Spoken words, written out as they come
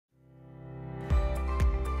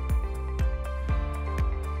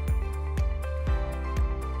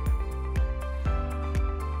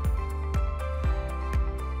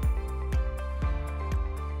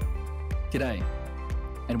G'day,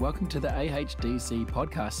 and welcome to the AHDC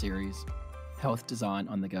podcast series, Health Design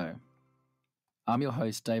on the Go. I'm your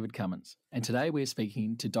host, David Cummins, and today we're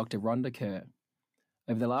speaking to Dr. Rhonda Kerr.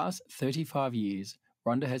 Over the last 35 years,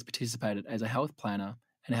 Rhonda has participated as a health planner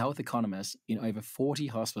and health economist in over 40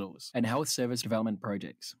 hospitals and health service development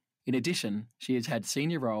projects. In addition, she has had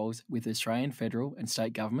senior roles with Australian federal and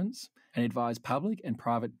state governments and advised public and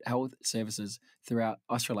private health services throughout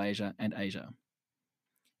Australasia and Asia.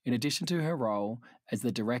 In addition to her role as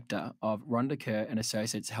the director of Rhonda Kerr and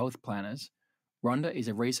Associates Health Planners, Rhonda is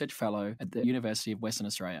a research fellow at the University of Western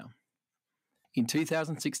Australia. In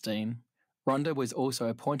 2016, Rhonda was also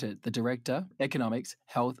appointed the Director, Economics,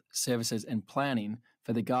 Health Services and Planning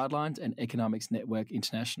for the Guidelines and Economics Network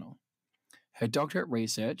International. Her doctorate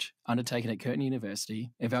research, undertaken at Curtin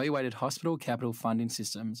University, evaluated hospital capital funding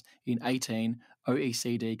systems in 18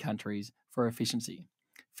 OECD countries for efficiency,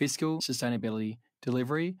 fiscal sustainability,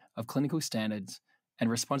 delivery of clinical standards, and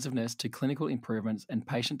responsiveness to clinical improvements and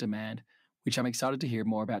patient demand, which I'm excited to hear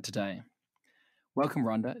more about today. Welcome,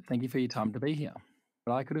 Rhonda. Thank you for your time to be here.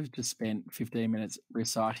 But I could have just spent 15 minutes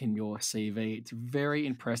reciting your CV. It's a very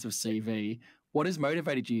impressive CV. What has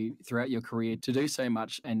motivated you throughout your career to do so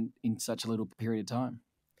much and in such a little period of time?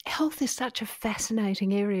 Health is such a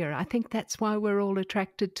fascinating area. I think that's why we're all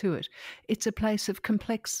attracted to it. It's a place of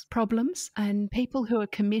complex problems and people who are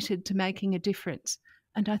committed to making a difference.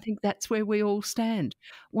 And I think that's where we all stand,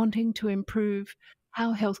 wanting to improve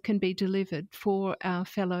how health can be delivered for our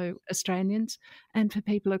fellow Australians and for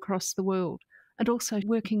people across the world, and also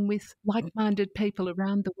working with like-minded people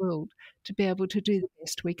around the world to be able to do the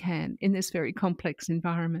best we can in this very complex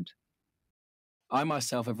environment. I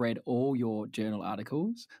myself have read all your journal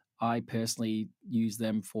articles. I personally use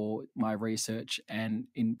them for my research and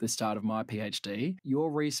in the start of my PhD.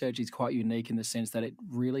 Your research is quite unique in the sense that it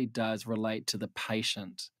really does relate to the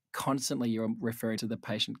patient. Constantly you're referring to the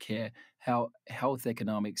patient care, how health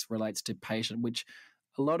economics relates to patient, which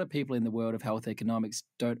a lot of people in the world of health economics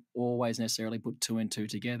don't always necessarily put two and two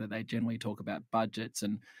together. They generally talk about budgets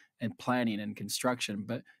and planning and construction,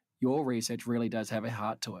 but your research really does have a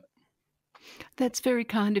heart to it. That's very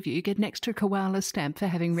kind of you. You get an extra koala stamp for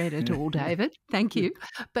having read it all, David. Thank you.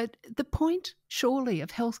 But the point, surely, of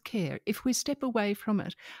healthcare, if we step away from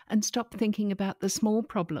it and stop thinking about the small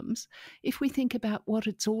problems, if we think about what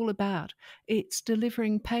it's all about, it's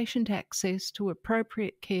delivering patient access to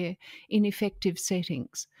appropriate care in effective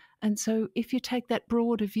settings. And so if you take that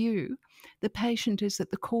broader view, the patient is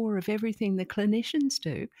at the core of everything the clinicians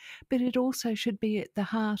do, but it also should be at the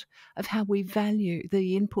heart of how we value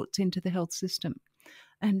the inputs into the health system.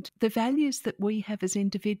 And the values that we have as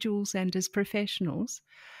individuals and as professionals,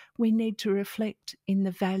 we need to reflect in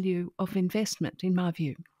the value of investment, in my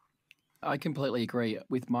view. I completely agree.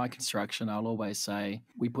 With my construction, I'll always say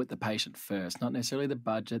we put the patient first, not necessarily the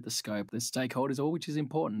budget, the scope, the stakeholders, all which is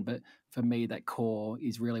important. But for me, that core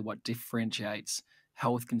is really what differentiates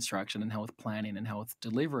health construction and health planning and health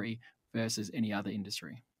delivery versus any other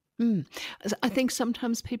industry. I think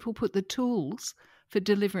sometimes people put the tools for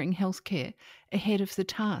delivering healthcare ahead of the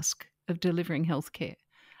task of delivering healthcare.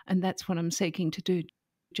 And that's what I'm seeking to do.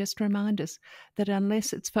 Just remind us that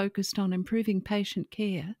unless it's focused on improving patient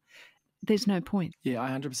care, there's no point. Yeah, I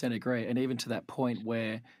 100% agree. And even to that point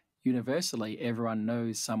where universally everyone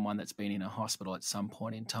knows someone that's been in a hospital at some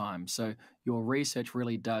point in time. So your research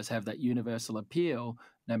really does have that universal appeal,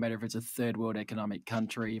 no matter if it's a third world economic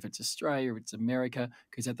country, if it's Australia, if it's America,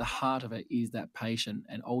 because at the heart of it is that patient.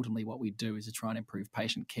 And ultimately what we do is to try and improve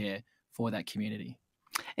patient care for that community.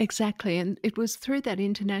 Exactly. And it was through that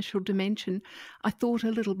international dimension I thought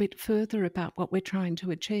a little bit further about what we're trying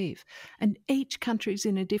to achieve. And each country's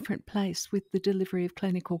in a different place with the delivery of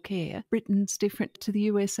clinical care. Britain's different to the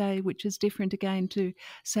USA, which is different again to,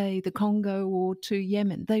 say, the Congo or to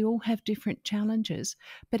Yemen. They all have different challenges,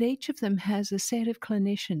 but each of them has a set of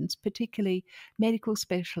clinicians, particularly medical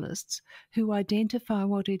specialists, who identify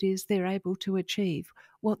what it is they're able to achieve,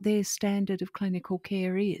 what their standard of clinical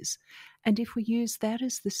care is. And if we use that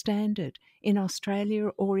as the standard in Australia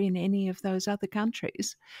or in any of those other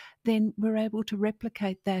countries, then we're able to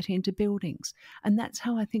replicate that into buildings. And that's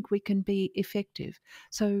how I think we can be effective.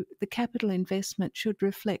 So the capital investment should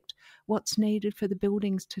reflect what's needed for the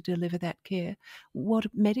buildings to deliver that care, what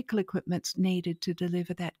medical equipment's needed to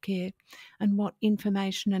deliver that care, and what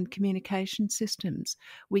information and communication systems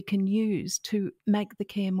we can use to make the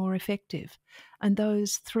care more effective. And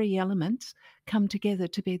those three elements come together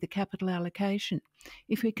to be the capital allocation.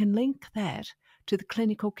 If we can link that to the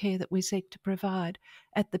clinical care that we seek to provide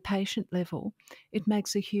at the patient level, it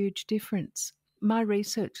makes a huge difference. My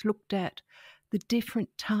research looked at the different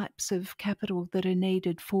types of capital that are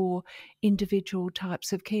needed for individual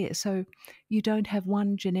types of care. So you don't have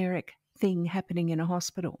one generic thing happening in a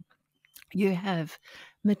hospital. You have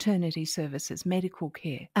maternity services, medical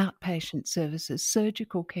care, outpatient services,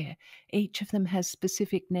 surgical care. Each of them has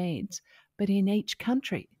specific needs, but in each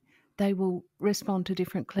country, they will respond to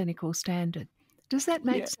different clinical standards. Does that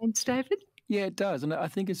make Yeah, sense, David? yeah, it does. And I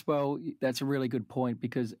think as well, that's a really good point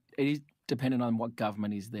because it is dependent on what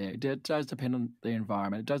government is there. It does depend on the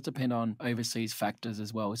environment. It does depend on overseas factors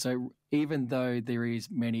as well. So even though there is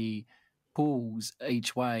many pools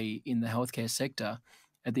each way in the healthcare sector,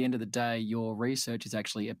 at the end of the day, your research is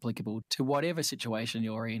actually applicable to whatever situation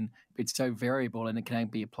you're in. It's so variable and it can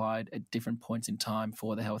be applied at different points in time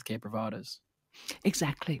for the healthcare providers.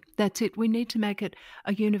 Exactly. That's it. We need to make it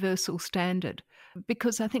a universal standard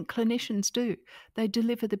because I think clinicians do. They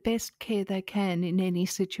deliver the best care they can in any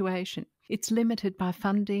situation. It's limited by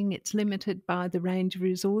funding, it's limited by the range of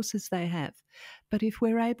resources they have. But if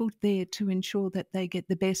we're able there to ensure that they get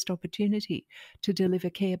the best opportunity to deliver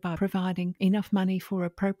care by providing enough money for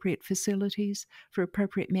appropriate facilities, for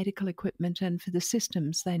appropriate medical equipment, and for the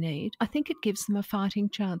systems they need, I think it gives them a fighting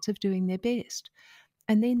chance of doing their best.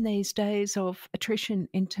 And then these days of attrition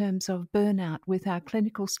in terms of burnout with our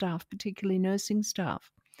clinical staff, particularly nursing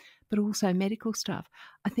staff, but also medical staff,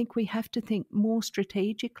 I think we have to think more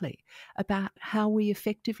strategically about how we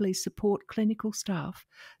effectively support clinical staff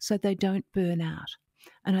so they don't burn out.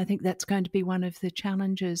 And I think that's going to be one of the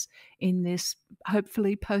challenges in this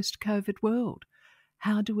hopefully post-COVID world.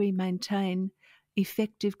 How do we maintain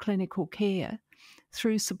effective clinical care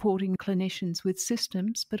through supporting clinicians with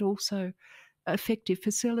systems, but also effective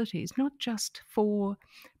facilities, not just for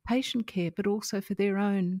patient care, but also for their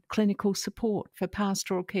own clinical support, for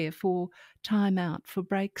pastoral care, for time out, for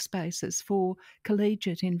break spaces, for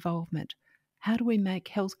collegiate involvement. How do we make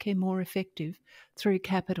healthcare more effective through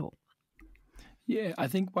capital? Yeah, I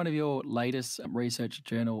think one of your latest research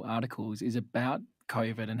journal articles is about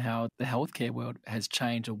COVID and how the healthcare world has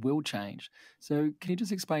changed or will change. So, can you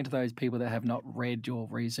just explain to those people that have not read your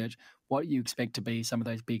research what you expect to be some of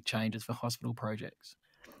those big changes for hospital projects?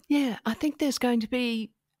 Yeah, I think there's going to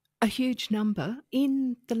be a huge number.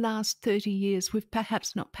 In the last 30 years, we've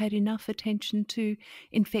perhaps not paid enough attention to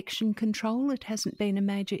infection control. It hasn't been a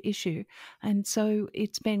major issue. And so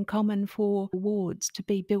it's been common for wards to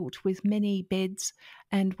be built with many beds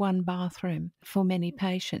and one bathroom for many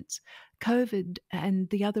patients. COVID and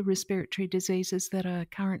the other respiratory diseases that are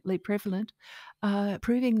currently prevalent are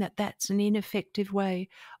proving that that's an ineffective way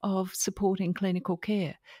of supporting clinical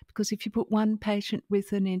care. Because if you put one patient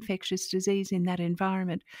with an infectious disease in that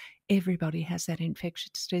environment, everybody has that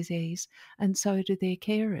infectious disease, and so do their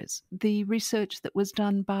carers. The research that was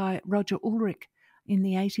done by Roger Ulrich in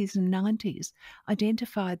the 80s and 90s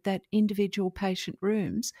identified that individual patient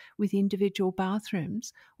rooms with individual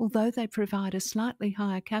bathrooms, although they provide a slightly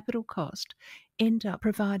higher capital cost, end up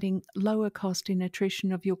providing lower cost in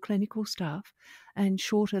attrition of your clinical staff and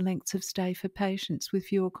shorter lengths of stay for patients with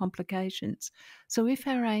fewer complications. So if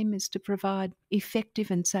our aim is to provide effective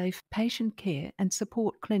and safe patient care and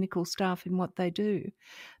support clinical staff in what they do,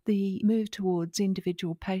 the move towards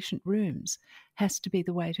individual patient rooms has to be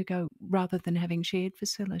the way to go rather than having shared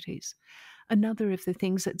facilities. Another of the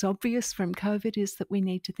things that's obvious from COVID is that we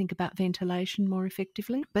need to think about ventilation more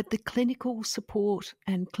effectively, but the clinical support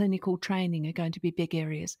and clinical training are going to be big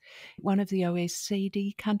areas. One of the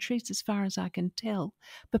OECD countries, as far as I can tell,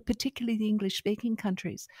 but particularly the English-speaking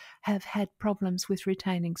countries, have had problems with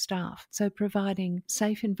retaining staff. So providing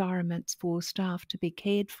safe environments for staff to be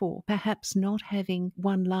cared for, perhaps not having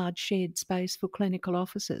one large shared space for clinical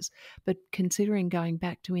officers, but considering going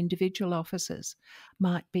back to individual offices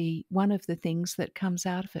might be one of the things that comes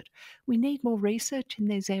out of it. We need more research in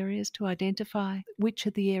these areas to identify which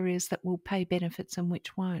are the areas that will pay benefits and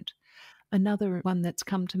which won't. Another one that's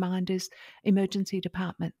come to mind is emergency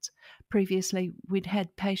departments. Previously, we'd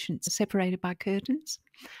had patients separated by curtains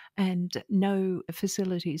and no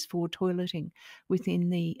facilities for toileting within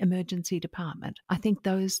the emergency department. I think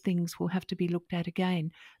those things will have to be looked at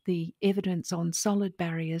again. The evidence on solid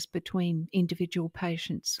barriers between individual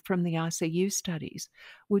patients from the ICU studies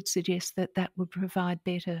would suggest that that would provide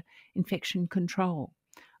better infection control.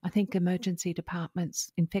 I think emergency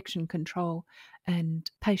departments, infection control and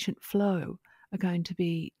patient flow are going to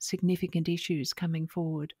be significant issues coming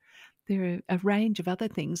forward. There are a range of other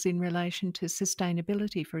things in relation to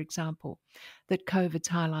sustainability, for example, that COVID's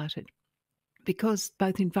highlighted. Because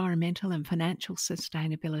both environmental and financial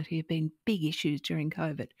sustainability have been big issues during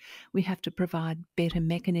COVID, we have to provide better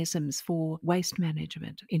mechanisms for waste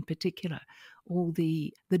management in particular, all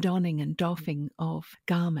the donning and doffing of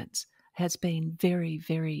garments has been very,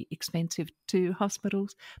 very expensive to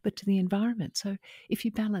hospitals, but to the environment. So if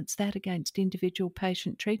you balance that against individual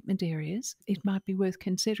patient treatment areas, it might be worth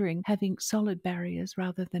considering having solid barriers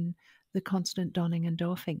rather than the constant donning and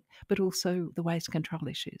doffing, but also the waste control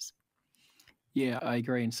issues. Yeah, I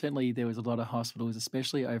agree. And certainly there was a lot of hospitals,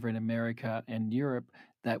 especially over in America and Europe,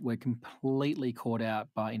 that were completely caught out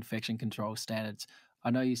by infection control standards.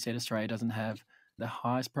 I know you said Australia doesn't have the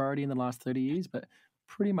highest priority in the last 30 years, but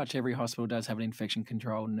pretty much every hospital does have an infection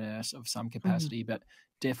control nurse of some Mm. capacity. But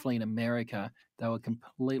definitely in America, they were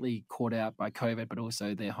completely caught out by COVID, but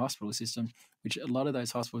also their hospital system, which a lot of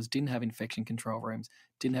those hospitals didn't have infection control rooms,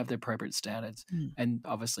 didn't have the appropriate standards. Mm. And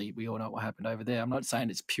obviously, we all know what happened over there. I'm not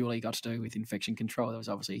saying it's purely got to do with infection control. There was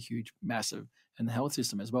obviously a huge, massive, and the health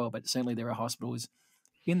system as well. But certainly, there are hospitals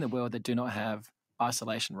in the world that do not have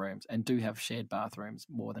isolation rooms and do have shared bathrooms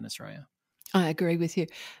more than Australia. I agree with you.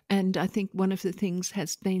 And I think one of the things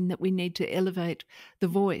has been that we need to elevate the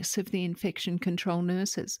voice of the infection control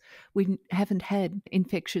nurses. We haven't had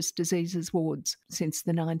infectious diseases wards since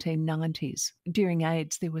the 1990s. During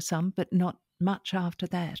AIDS, there were some, but not much after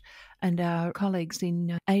that. And our colleagues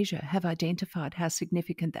in Asia have identified how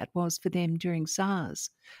significant that was for them during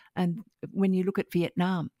SARS. And when you look at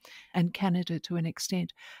Vietnam and Canada to an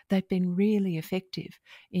extent, they've been really effective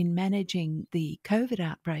in managing the COVID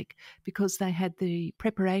outbreak because they had the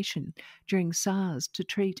preparation during SARS to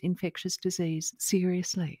treat infectious disease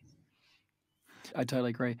seriously. I totally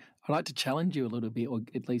agree. I'd like to challenge you a little bit, or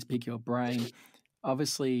at least pick your brain.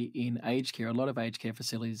 Obviously, in aged care, a lot of aged care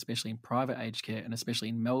facilities, especially in private aged care, and especially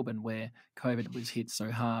in Melbourne, where COVID was hit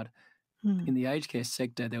so hard, Hmm. in the aged care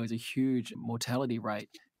sector, there was a huge mortality rate,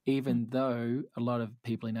 even though a lot of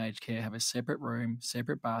people in aged care have a separate room,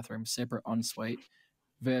 separate bathroom, separate ensuite,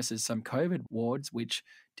 versus some COVID wards, which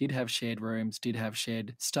did have shared rooms, did have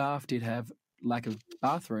shared staff, did have lack of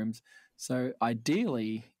bathrooms. So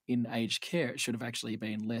ideally, in aged care, it should have actually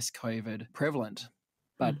been less COVID prevalent,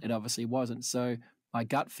 but Hmm. it obviously wasn't. So my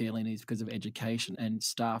gut feeling is because of education and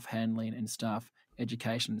staff handling and staff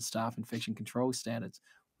education and staff infection control standards.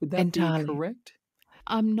 Would that be Entirely. correct?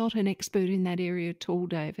 I'm not an expert in that area at all,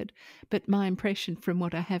 David, but my impression from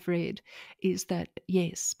what I have read is that,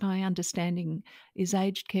 yes, my understanding is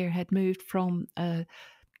aged care had moved from a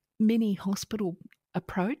mini hospital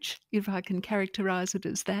approach, if I can characterise it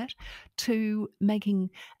as that, to making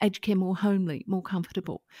aged care more homely, more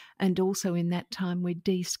comfortable. And also in that time, we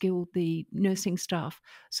de-skilled the nursing staff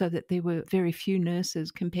so that there were very few nurses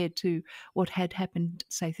compared to what had happened,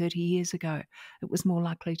 say, 30 years ago. It was more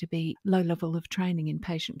likely to be low level of training in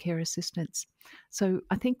patient care assistance. So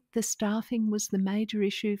I think the staffing was the major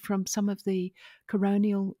issue from some of the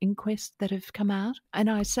coronial inquests that have come out. And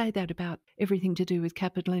I say that about everything to do with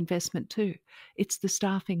capital investment too. It's the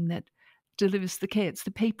staffing that delivers the care. It's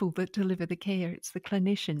the people that deliver the care. It's the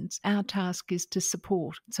clinicians. Our task is to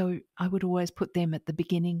support. So I would always put them at the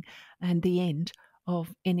beginning and the end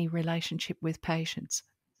of any relationship with patients.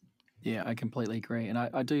 Yeah, I completely agree. And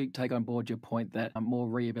I do take on board your point that more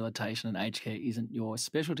rehabilitation and aged care isn't your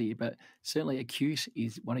specialty, but certainly acute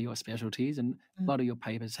is one of your specialties. And Mm. a lot of your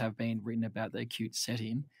papers have been written about the acute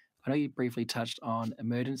setting. I know you briefly touched on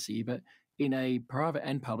emergency, but in a private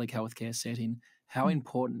and public healthcare setting, how Mm.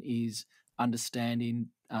 important is understanding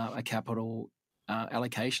a capital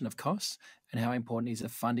allocation of costs, and how important is a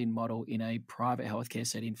funding model in a private healthcare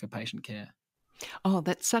setting for patient care? Oh,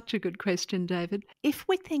 that's such a good question, David. If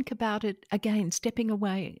we think about it again, stepping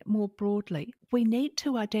away more broadly, we need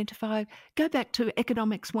to identify, go back to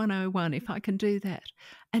Economics 101, if I can do that.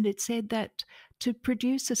 And it said that to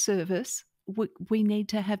produce a service, we need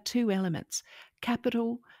to have two elements,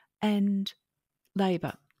 capital and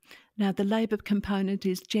labour. Now, the labour component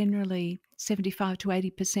is generally 75 to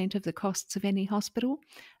 80% of the costs of any hospital,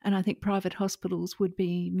 and I think private hospitals would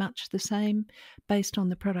be much the same based on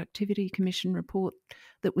the Productivity Commission report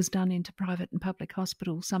that was done into private and public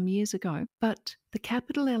hospitals some years ago. But the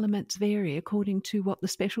capital elements vary according to what the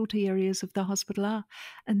specialty areas of the hospital are,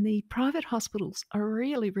 and the private hospitals are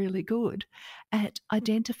really, really good at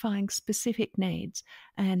identifying specific needs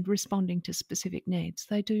and responding to specific needs.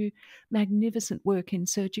 They do magnificent work in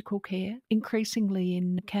surgical care, increasingly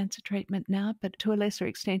in cancer treatment now, but to a lesser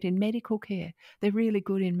extent in medical care. They're really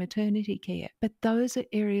good in in maternity care. But those are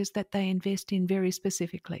areas that they invest in very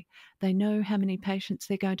specifically. They know how many patients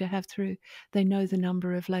they're going to have through. They know the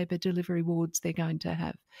number of labour delivery wards they're going to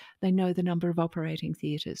have. They know the number of operating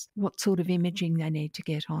theatres, what sort of imaging they need to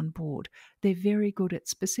get on board. They're very good at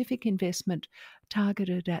specific investment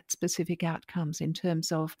targeted at specific outcomes in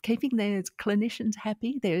terms of keeping their clinicians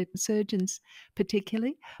happy, their surgeons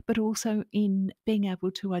particularly, but also in being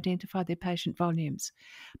able to identify their patient volumes.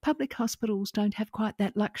 Public hospitals don't have quite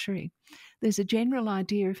that luxury. There's a general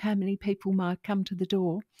idea of how many people might come to the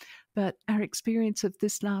door, but our experience of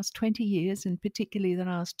this last 20 years, and particularly the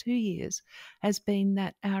last 2 years, has been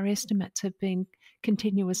that our estimates have been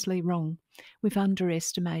continuously wrong. We've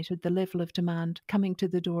underestimated the level of demand coming to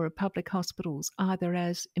the door of public hospitals, either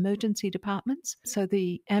as emergency departments, so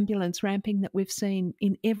the ambulance ramping that we've seen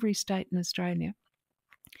in every state in Australia,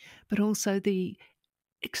 but also the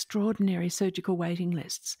extraordinary surgical waiting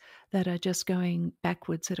lists that are just going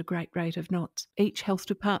backwards at a great rate of knots. Each health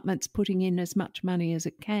department's putting in as much money as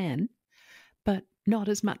it can, but not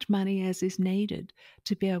as much money as is needed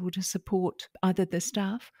to be able to support either the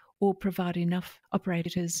staff or provide enough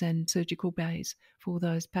operators and surgical bays for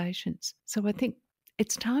those patients. So I think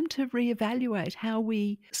it's time to reevaluate how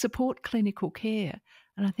we support clinical care.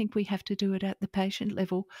 And I think we have to do it at the patient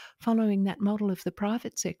level, following that model of the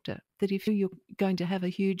private sector, that if you're going to have a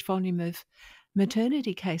huge volume of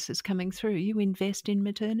maternity cases coming through, you invest in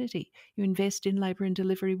maternity, you invest in labour and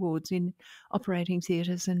delivery wards, in operating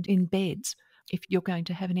theatres and in beds. If you're going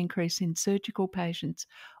to have an increase in surgical patients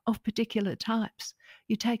of particular types,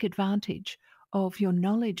 you take advantage of your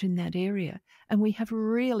knowledge in that area. And we have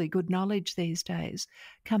really good knowledge these days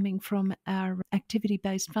coming from our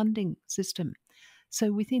activity-based funding system.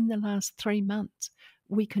 So within the last 3 months,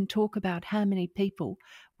 we can talk about how many people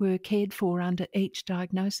were cared for under each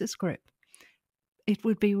diagnosis group. It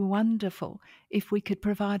would be wonderful if we could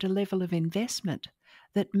provide a level of investment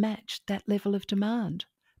that matched that level of demand.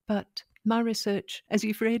 But my research, as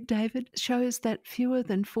you've read, David, shows that fewer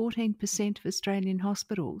than 14% of Australian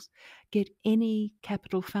hospitals get any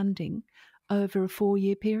capital funding over a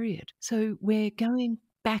 4-year period. So we're going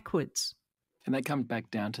backwards. And that comes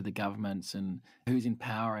back down to the governments and who's in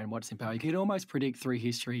power and what's in power. You could almost predict through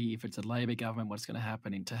history, if it's a Labor government, what's going to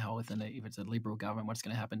happen into health, and if it's a Liberal government, what's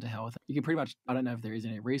going to happen to health. You can pretty much, I don't know if there is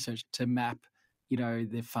any research to map,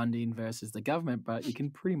 the funding versus the government, but you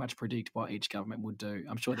can pretty much predict what each government would do.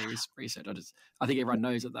 I'm sure there is research. I think everyone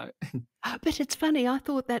knows it though. But it's funny, I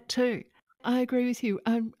thought that too. I agree with you.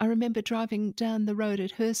 I remember driving down the road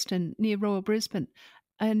at Hurston near Royal Brisbane,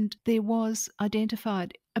 and there was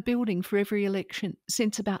identified a building for every election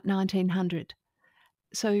since about 1900.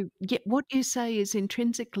 So what you say is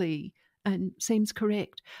intrinsically and seems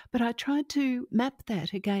correct, but I tried to map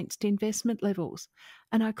that against investment levels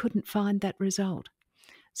and I couldn't find that result.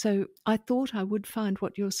 So I thought I would find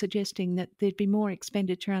what you're suggesting, that there'd be more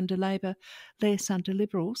expenditure under Labor, less under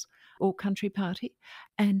Liberals or Country Party,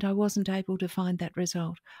 and I wasn't able to find that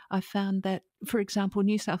result. I found that, for example,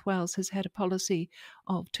 New South Wales has had a policy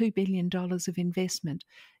of $2 billion of investment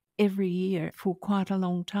every year for quite a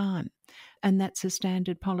long time, and that's a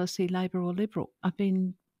standard policy, Labor or Liberal. I've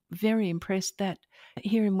been very impressed that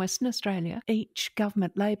here in Western Australia, each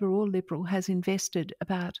government, Labor or Liberal, has invested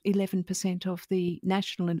about 11% of the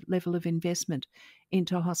national level of investment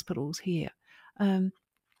into hospitals here.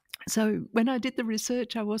 So when I did the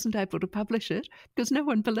research, I wasn't able to publish it because no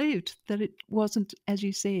one believed that it wasn't, as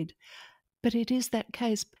you said. But it is that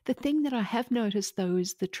case. The thing that I have noticed, though,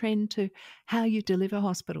 is the trend to how you deliver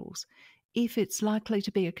hospitals. If it's likely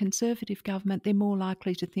to be a Conservative government, they're more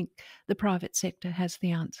likely to think the private sector has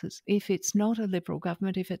the answers. If it's not a Liberal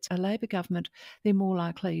government, if it's a Labor government, they're more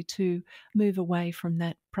likely to move away from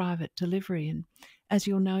that private delivery. And as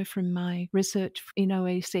you'll know from my research in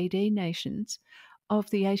OECD nations, of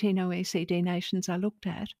the 18 OECD nations I looked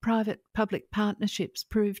at, private-public partnerships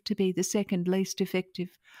proved to be the second least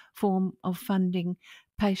effective form of funding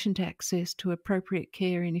patient access to appropriate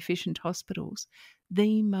care in efficient hospitals.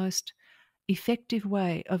 The most effective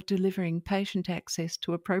way of delivering patient access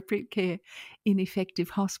to appropriate care in effective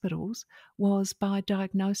hospitals was by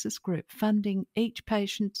diagnosis group, funding each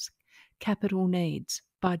patient's capital needs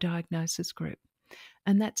by diagnosis group.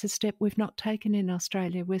 And that's a step we've not taken in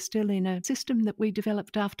Australia. We're still in a system that we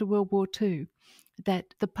developed after World War II,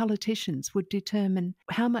 that the politicians would determine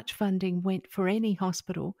how much funding went for any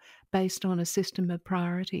hospital based on a system of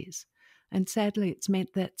priorities. And sadly, it's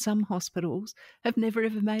meant that some hospitals have never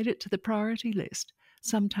ever made it to the priority list,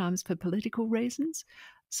 sometimes for political reasons,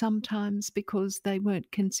 sometimes because they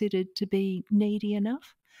weren't considered to be needy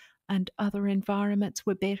enough, and other environments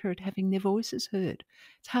were better at having their voices heard.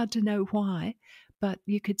 It's hard to know why, but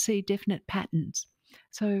you could see definite patterns.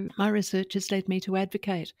 So my research has led me to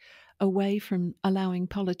advocate away from allowing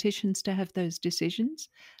politicians to have those decisions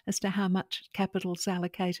as to how much capital is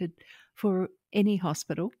allocated for any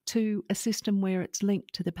hospital, to a system where it's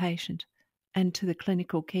linked to the patient and to the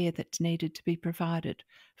clinical care that's needed to be provided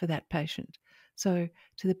for that patient. So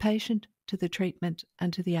to the patient, to the treatment,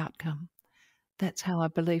 and to the outcome. That's how I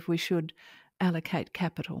believe we should allocate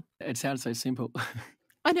capital. It sounds so simple.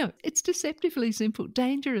 I know, it's deceptively simple,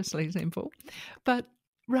 dangerously simple, but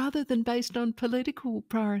rather than based on political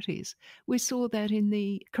priorities. We saw that in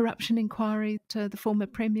the corruption inquiry to the former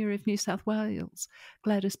Premier of New South Wales,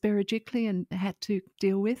 Gladys Berejiklian, had to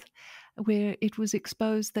deal with, where it was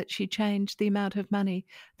exposed that she changed the amount of money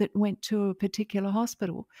that went to a particular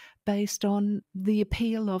hospital based on the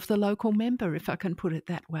appeal of the local member, if I can put it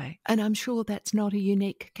that way. And I'm sure that's not a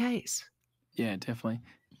unique case. Yeah, definitely.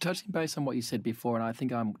 Touching base on what you said before, and I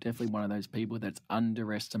think I'm definitely one of those people that's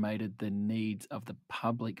underestimated the needs of the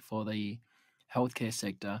public for the healthcare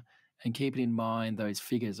sector, and keeping in mind those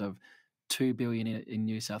figures of $2 billion in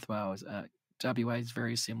New South Wales. WA is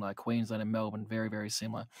very similar. Queensland and Melbourne, very, very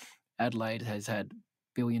similar. Adelaide has had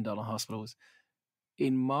billion-dollar hospitals.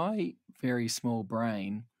 In my very small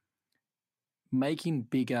brain, making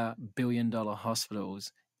bigger billion-dollar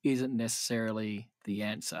hospitals isn't necessarily the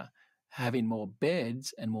answer. Having more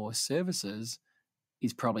beds and more services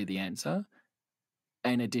is probably the answer,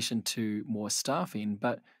 in addition to more staffing.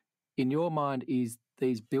 But in your mind, is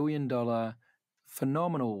these billion-dollar,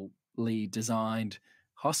 phenomenally designed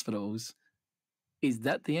hospitals, is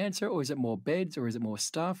that the answer, or is it more beds, or is it more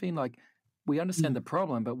staffing? Like, we understand the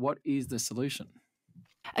problem, but what is the solution?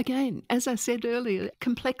 Again, as I said earlier,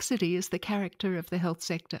 complexity is the character of the health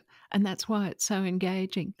sector, and that's why it's so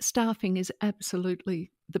engaging. Staffing is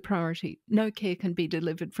absolutely the priority. No care can be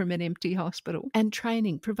delivered from an empty hospital. And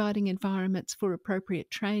training, providing environments for appropriate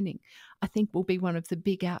training, I think will be one of the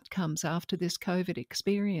big outcomes after this COVID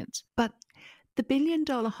experience. But the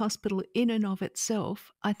billion-dollar hospital in and of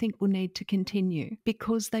itself, I think, will need to continue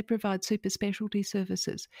because they provide super specialty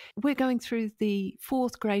services. We're going through the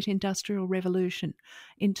fourth great industrial revolution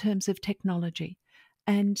in terms of technology.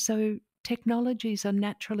 And so technologies are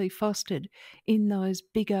naturally fostered in those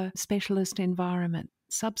bigger specialist environments.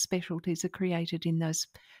 Subspecialties are created in those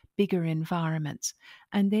bigger environments,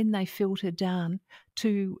 and then they filter down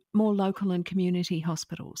to more local and community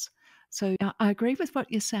hospitals. So I agree with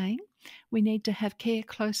what you're saying. We need to have care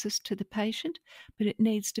closest to the patient, but it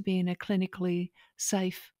needs to be in a clinically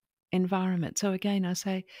safe environment. So again, I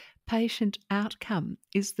say patient outcome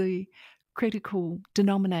is the critical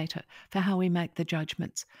denominator for how we make the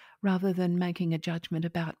judgments, rather than making a judgment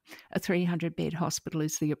about a 300-bed hospital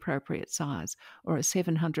is the appropriate size or a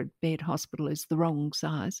 700-bed hospital is the wrong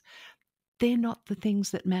size. They're not the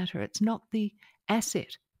things that matter. It's not the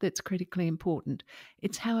asset that's critically important.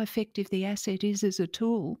 It's how effective the asset is as a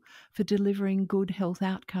tool for delivering good health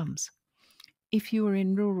outcomes. If you are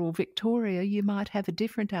in rural Victoria, you might have a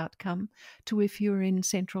different outcome to if you're in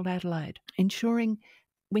central Adelaide. Ensuring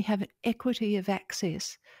we have an equity of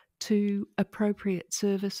access to appropriate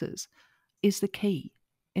services is the key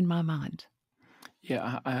in my mind.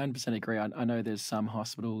 Yeah, I 100% agree. I know there's some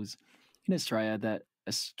hospitals in Australia that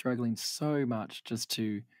are struggling so much just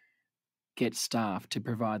to get staff to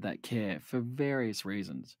provide that care for various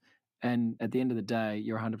reasons. And at the end of the day,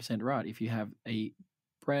 you're 100% right. If you have a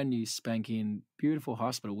brand new spanking beautiful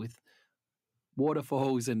hospital with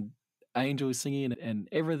waterfalls and angels singing and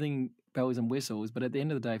everything bells and whistles, but at the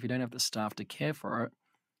end of the day, if you don't have the staff to care for it,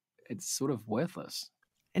 it's sort of worthless.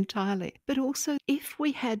 Entirely. But also, if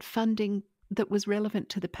we had funding that was relevant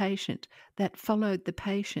to the patient, that followed the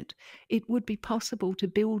patient, it would be possible to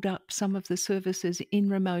build up some of the services in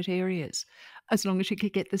remote areas, as long as you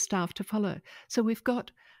could get the staff to follow. So we've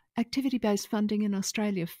got activity-based funding in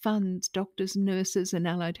Australia funds doctors, nurses and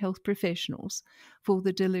allied health professionals for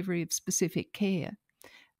the delivery of specific care.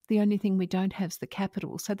 The only thing we don't have is the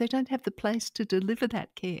capital. So they don't have the place to deliver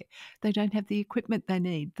that care. They don't have the equipment they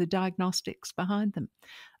need, the diagnostics behind them.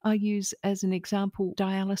 I use as an example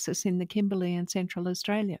dialysis in the Kimberley and Central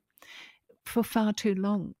Australia. For far too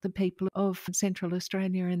long, the people of Central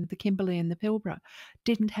Australia and the Kimberley and the Pilbara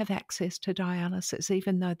didn't have access to dialysis,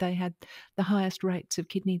 even though they had the highest rates of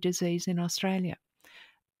kidney disease in Australia.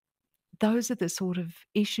 Those are the sort of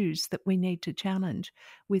issues that we need to challenge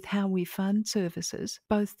with how we fund services,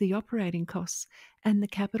 both the operating costs and the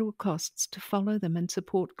capital costs to follow them and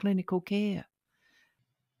support clinical care.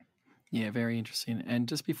 Yeah, very interesting. And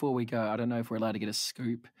just before we go, I don't know if we're allowed to get a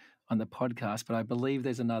scoop on the podcast, but I believe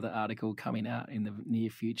there's another article coming out in the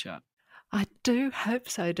near future. I do hope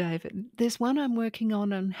so, David. There's one I'm working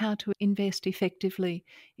on how to invest effectively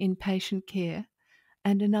in patient care,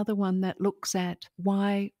 and another one that looks at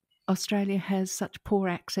why Australia has such poor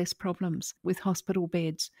access problems with hospital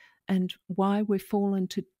beds and why we've fallen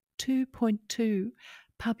to 2.2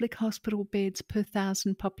 public hospital beds per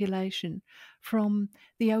thousand population from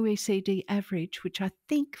the OECD average, which I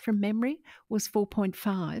think from memory was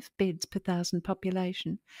 4.5 beds per thousand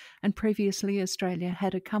population. And previously, Australia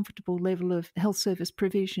had a comfortable level of health service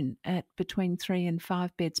provision at between 3 and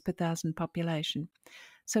 5 beds per thousand population.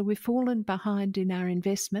 So we've fallen behind in our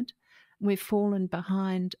investment. We've fallen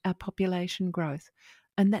behind our population growth.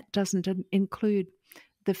 And that doesn't include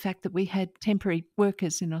the fact that we had temporary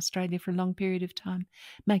workers in Australia for a long period of time,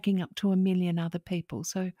 making up to 1 million other people.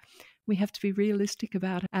 So we have to be realistic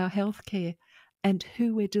about our healthcare and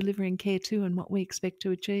who we're delivering care to and what we expect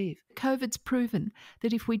to achieve. COVID's proven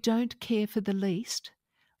that if we don't care for the least,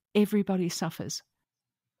 everybody suffers.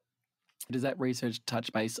 Does that research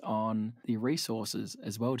touch base on the resources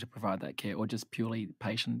as well to provide that care, or just purely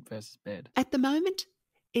patient versus bed? At the moment,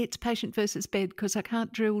 it's patient versus bed because I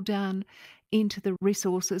can't drill down into the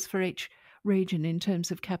resources for each region in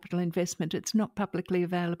terms of capital investment. It's not publicly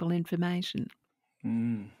available information.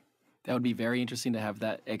 That would be very interesting to have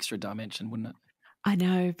that extra dimension, wouldn't it? I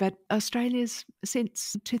know, but Australia's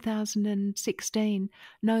since 2016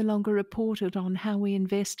 no longer reported on how we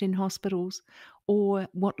invest in hospitals or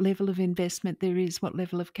what level of investment there is, what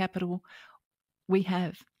level of capital we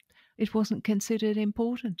have. It wasn't considered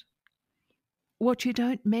important. What you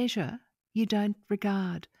don't measure, you don't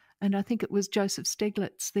regard. And I think it was Joseph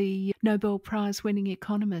Stiglitz, the Nobel Prize-winning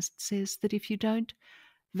economist, says that if you don't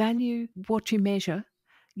value what you measure,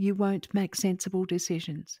 you won't make sensible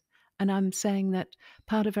decisions. And I'm saying that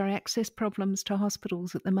part of our access problems to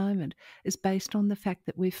hospitals at the moment is based on the fact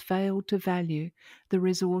that we've failed to value the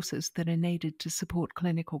resources that are needed to support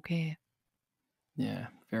clinical care. Yeah,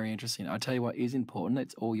 very interesting. I'll tell you what is important.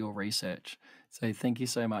 It's all your research. So thank you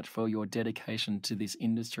so much for your dedication to this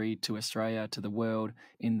industry, to Australia, to the world,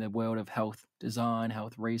 in the world of health design,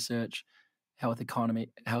 health research, health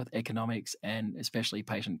economics, and especially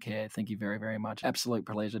patient care. Thank you very, very much. Absolute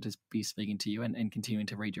pleasure to be speaking to you and continuing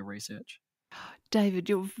to read your research. David,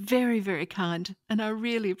 you're very, very kind, and I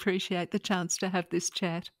really appreciate the chance to have this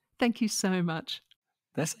chat. Thank you so much.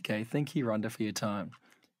 That's okay. Thank you, Rhonda, for your time.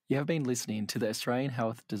 You have been listening to the Australian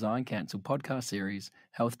Health Design Council podcast series,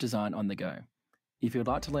 Health Design on the Go. If you'd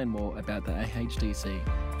like to learn more about the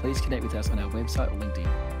AHDC, please connect with us on our website or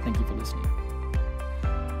LinkedIn. Thank you for listening.